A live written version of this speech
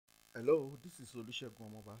Hello, this is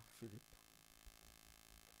Olusegun Philip.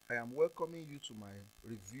 I am welcoming you to my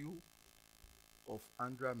review of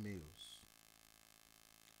HYDRAmailz.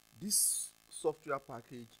 This software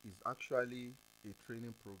package is actually a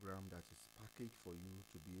training program that is packaged for you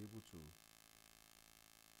to be able to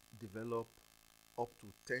develop up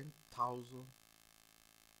to 10,000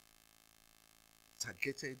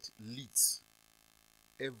 targeted leads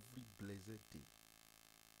every blessed day.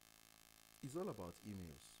 It's all about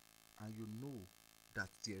emails, and you know that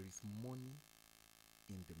there is money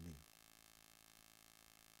in the mail.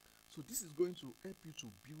 So this is going to help you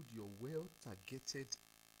to build your well-targeted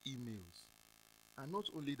emails. And not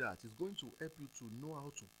only that, it's going to help you to know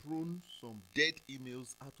how to prune some dead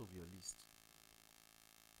emails out of your list.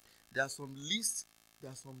 There are some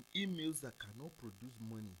emails that cannot produce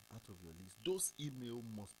money out of your list. Those emails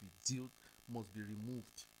must be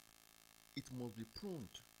removed. It must be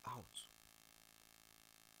pruned out.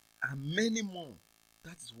 And many more.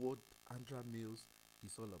 That is what HYDRAmailz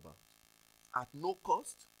is all about. At no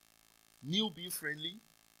cost, newbie friendly,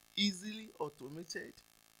 easily automated,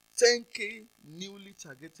 10K newly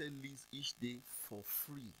targeted leads each day for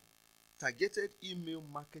free. Targeted email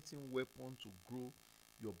marketing weapon to grow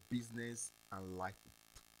your business and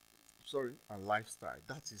lifestyle.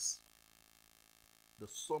 That is the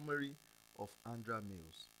summary of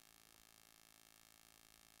HYDRAmailz.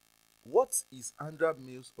 What is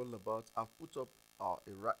HYDRAmailz all about? I've put up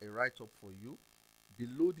a write-up for you.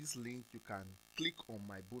 Below this link, you can click on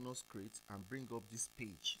my bonus crate and bring up this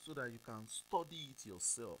page so that you can study it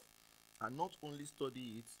yourself. And not only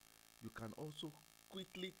study it, you can also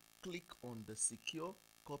quickly click on the secure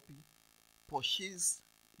copy, purchase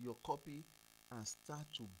your copy, and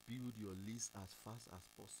start to build your list as fast as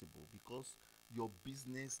possible, because your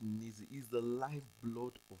business needs it. It's the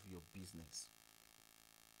lifeblood of your business.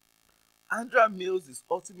 HYDRAmailz is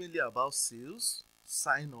ultimately about sales,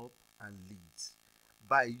 sign up, and leads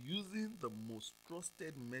by using the most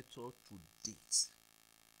trusted method to date,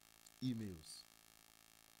 emails.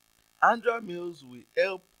 HYDRAmailz will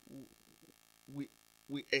help we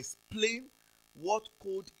explain what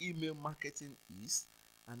cold email marketing is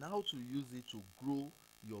and how to use it to grow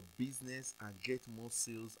your business and get more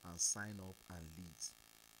sales and sign up and leads.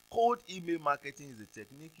 Cold email marketing is a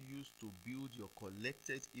technique used to build your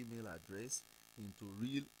collected email address into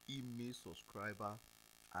real email subscriber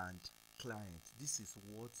and client. This is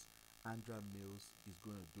what HYDRAmailz is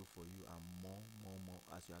going to do for you, and more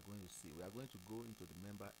as you are going to see. We are going to go into the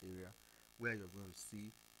member area where you're going to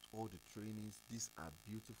see all the trainings. These are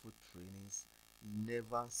beautiful trainings,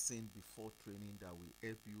 never seen before training that will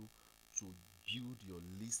help you to build your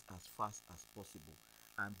list as fast as possible.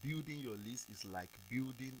 And building your list is like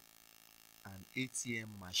building an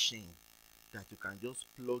ATM machine that you can just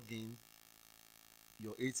plug in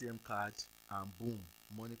your ATM card and boom,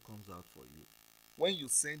 money comes out for you. When you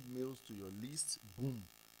send mails to your list, boom,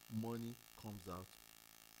 money comes out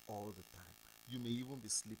all the time. You may even be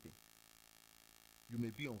sleeping. You may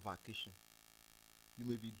be on vacation. You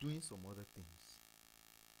may be doing some other things.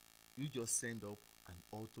 You just send up an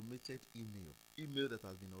automated email that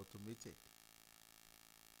has been automated,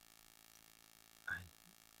 and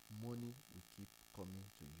money will keep coming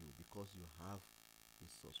to you because you have a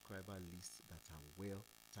subscriber list that are well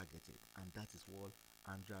targeted, and that is what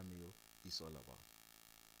HYDRAmailz is all about.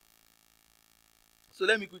 So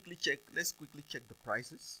let's quickly check the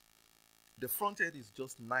prices. The front end is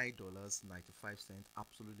just $9.95,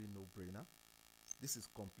 absolutely no brainer. This is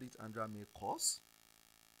complete HYDRAmailz course.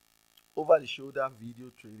 Over the shoulder video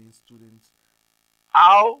training students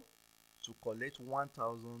how to collect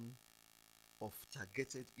 1,000 of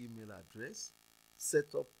targeted email address,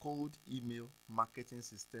 set up cold email marketing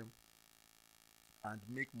system, and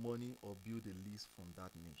make money or build a list from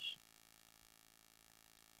that niche.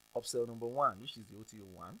 Upsell number 1, which is the OTO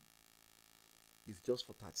one, is just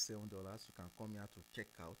for $37. You can come here to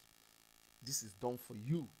check out. This is done for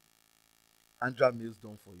you. HYDRAmailz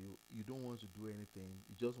done for you. You don't want to do anything.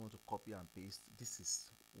 You just want to copy and paste. This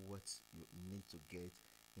is what you need to get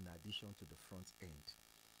in addition to the front end.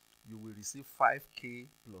 You will receive 5K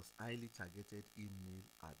plus highly targeted email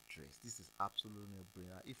address. This is absolutely no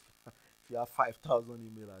brainer. If you have 5,000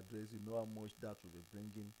 email address, you know how much that will be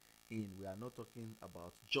bringing in. We are not talking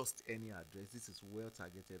about just any address. This is well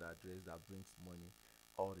targeted address that brings money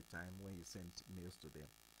all the time when you send mails to them.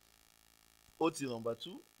 OT number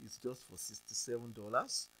 2 is just for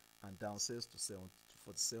 $67 and downsells to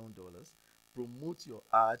 $47. Promote your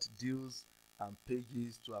ad, deals, and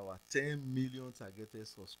pages to our 10 million targeted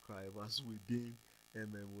subscribers within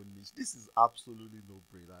MMO niche. This is absolutely no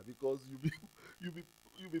brainer because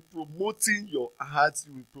be promoting your ads,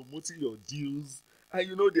 you'll be promoting your deals. And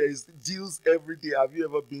you know there is deals every day. Have you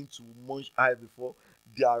ever been to Munch Eye before?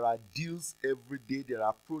 There are deals every day. There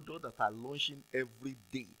are products that are launching every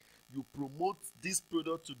day. You promote this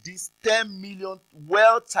product to these 10 million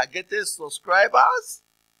well-targeted subscribers.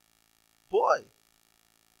 Boy,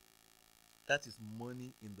 that is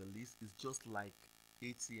money in the list. It's just like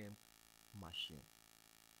ATM machine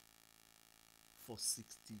for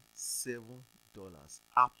 $67.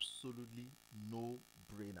 Absolutely no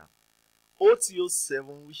brainer. OTO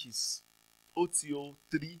 7, which is OTO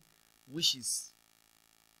 3, which is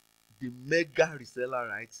the mega reseller,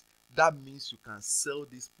 right? That means you can sell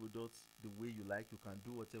this product the way you like. You can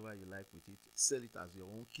do whatever you like with it. Sell it as your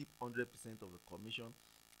own. Keep 100% of the commission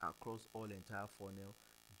across all entire funnel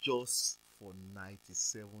just for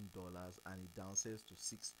 $97, and it downsells to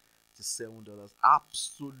 $67.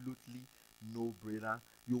 Absolutely no brainer.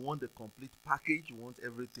 You want the complete package, you want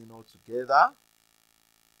everything all together.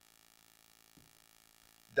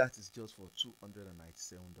 That is just for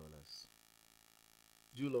 $297.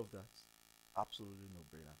 Do you love that? Absolutely no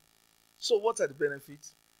brainer. So what are the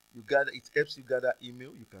benefits? You gather, it helps you gather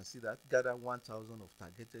email. You can see that. Gather 1,000 of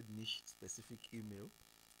targeted niche specific email.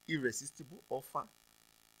 Irresistible offer.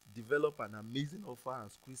 Develop an amazing offer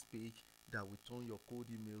and squeeze page that will turn your cold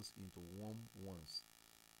emails into warm ones.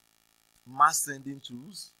 Mass sending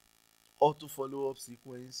tools. Auto follow-up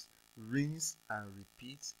sequence. Rinse and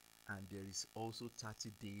repeat. And there is also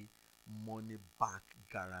 30-day money back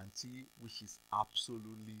guarantee, which is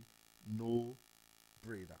absolutely no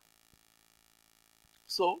brainer.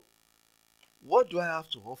 So what do I have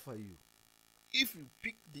to offer you? If you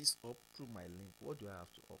pick this up through my link, what do I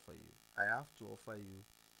have to offer you? I have to offer you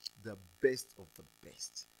the best of the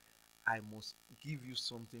best. I must give you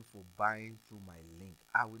something for buying through my link.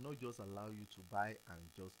 I will not just allow you to buy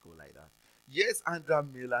and just go like that. Yes,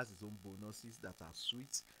 HYDRAmailz has its own bonuses that are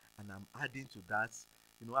sweet, and I'm adding to that.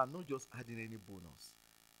 You know, I'm not just adding any bonus.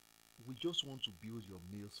 We just want to build your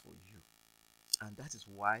mails for you. And that is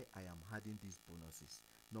why I am adding these bonuses.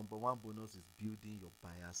 Number one bonus is building your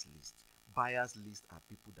buyers list. Buyers list are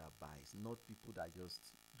people that buys, not people that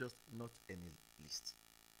just not any list.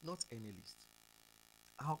 Not any list.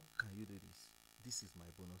 How can you do this? This is my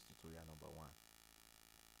bonus tutorial number one.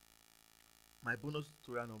 My bonus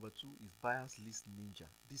tutorial number two is buyers list ninja.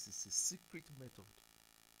 This is a secret method.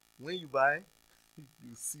 When you buy,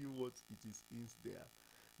 you see what it is in there.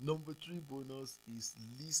 Number three bonus is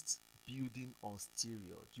list building on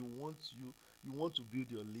steroid. You want to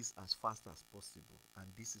build your list as fast as possible, and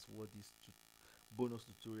this is what this bonus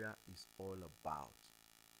tutorial is all about.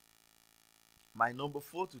 My number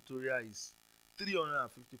four tutorial is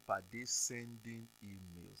 350 per day sending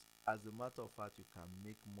emails. As a matter of fact, you can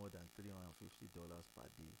make more than $350 per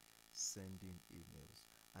day sending emails,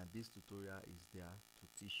 and this tutorial is there to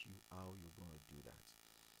teach you how you're going to do that.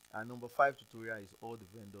 And number five tutorial is all the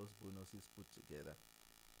vendors bonuses put together.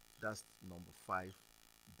 That's number five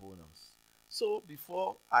bonus. So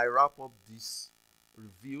before I wrap up this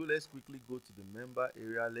review, let's quickly go to the member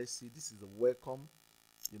area. Let's see, this is a welcome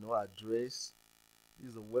address. This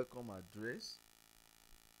is a welcome address.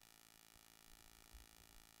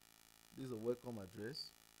 This is a welcome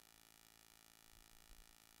address.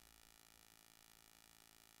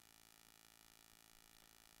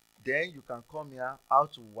 Then you can come here, how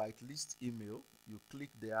to whitelist email. You click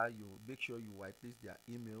there, you make sure you whitelist their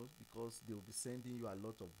emails because they will be sending you a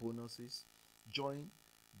lot of bonuses. Join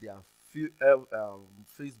their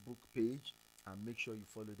Facebook page and make sure you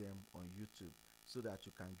follow them on YouTube so that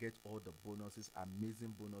you can get all the bonuses,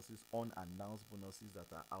 amazing bonuses, unannounced bonuses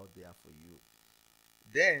that are out there for you.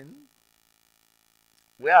 Then,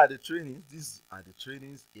 where are the trainings? These are the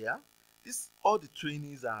trainings here. All the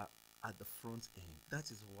trainings are at the front end.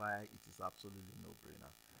 That is why it is absolutely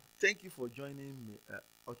no-brainer. Thank you for joining me,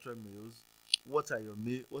 HYDRAmailz. What are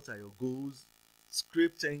your goals?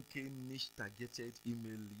 Scrape 10K niche targeted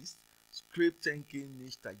email list. Scrape 10K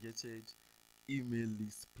niche targeted email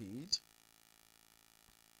list page.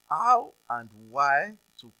 How and why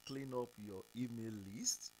to clean up your email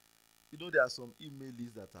list. You know, there are some email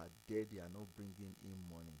lists that are dead, they are not bringing in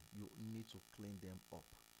money. You need to clean them up.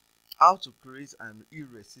 How to create an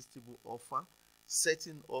irresistible offer,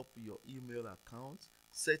 setting up your email account,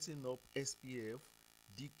 setting up SPF,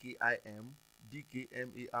 DKIM,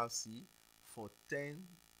 DKMARC for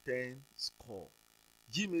 10-10 score.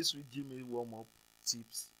 Gmail Suite, Gmail warm-up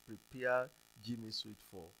tips, prepare Gmail Suite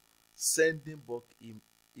for sending bulk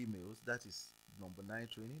emails. That is number 9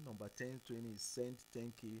 training. Number 10 training is send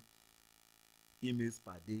 10K emails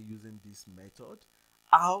per day using this method.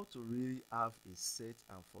 How to really have a set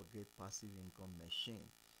and forget passive income machine.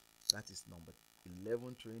 That is number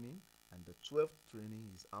 11 training. And the 12th training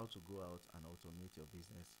is how to go out and automate your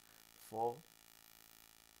business for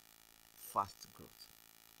fast growth.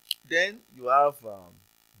 Then you have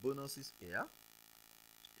bonuses here.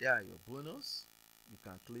 Here are your bonus. You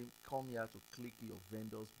can come here to click your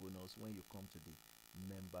vendors bonus when you come to the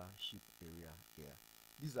membership area here.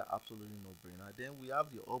 These are absolutely no brainer. Then we have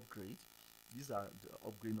the upgrade. These are the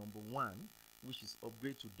upgrade number 1, which is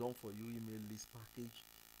upgrade to done for you email list package.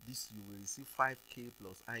 This you will receive 5k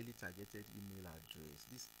plus highly targeted email address.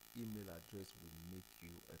 This email address will make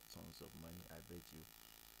you a tons of money, I bet you.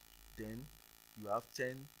 Then you have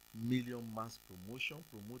 10 million mass promotion.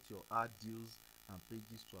 Promote your ad deals and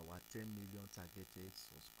pages to our 10 million targeted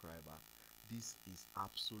subscriber. This is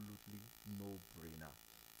absolutely no brainer.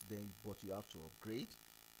 Then but you have to upgrade.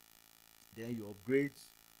 Then you upgrade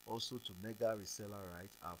also to mega reseller, right?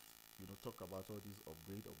 I've talk about all these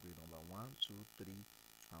upgrade number 1, 2, 3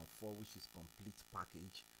 and 4, which is complete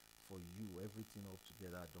package for you, everything all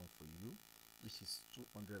together done for you, which is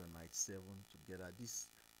 297 together. This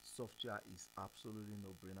software is absolutely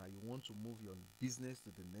no brainer. You want to move your business to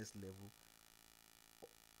the next level,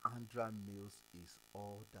 HYDRAmailz is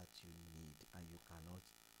all that you need, and you cannot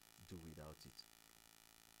do without it.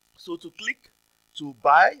 So to click to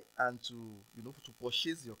buy and to to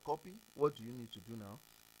purchase your copy, what do you need to do now?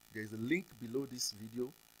 There is a link below this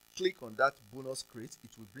video. Click on that bonus crate. It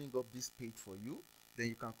will bring up this page for you. Then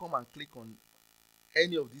you can come and click on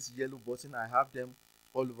any of these yellow buttons. I have them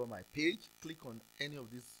all over my page. Click on any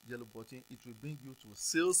of these yellow buttons. It will bring you to a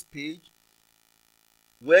sales page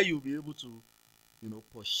where you'll be able to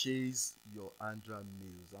purchase your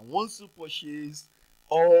HYDRAmailz. And once you purchase,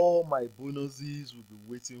 all my bonuses will be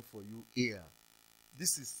waiting for you here.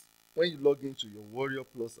 This is when you log into your Warrior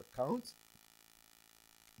Plus account.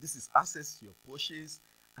 This is access to your purchase,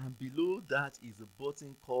 and below that is a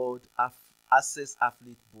button called access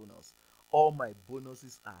affiliate bonus. All my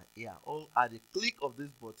bonuses are here. All at the click of this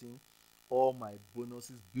button, all my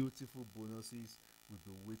bonuses, beautiful bonuses, will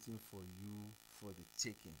be waiting for you for the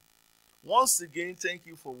taking. Once again, thank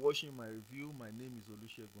you for watching my review. My name is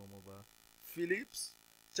Olusegun Phillips.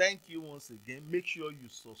 Thank you once again. Make sure you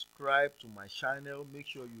subscribe to my channel. Make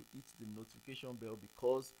sure you hit the notification bell,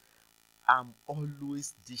 because I'm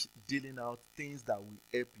always dealing out things that will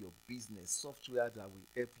help your business, software that will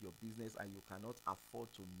help your business, and you cannot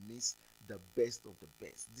afford to miss the best of the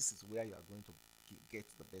best. This is where you are going to get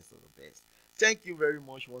the best of the best. Thank you very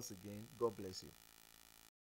much once again. God bless you.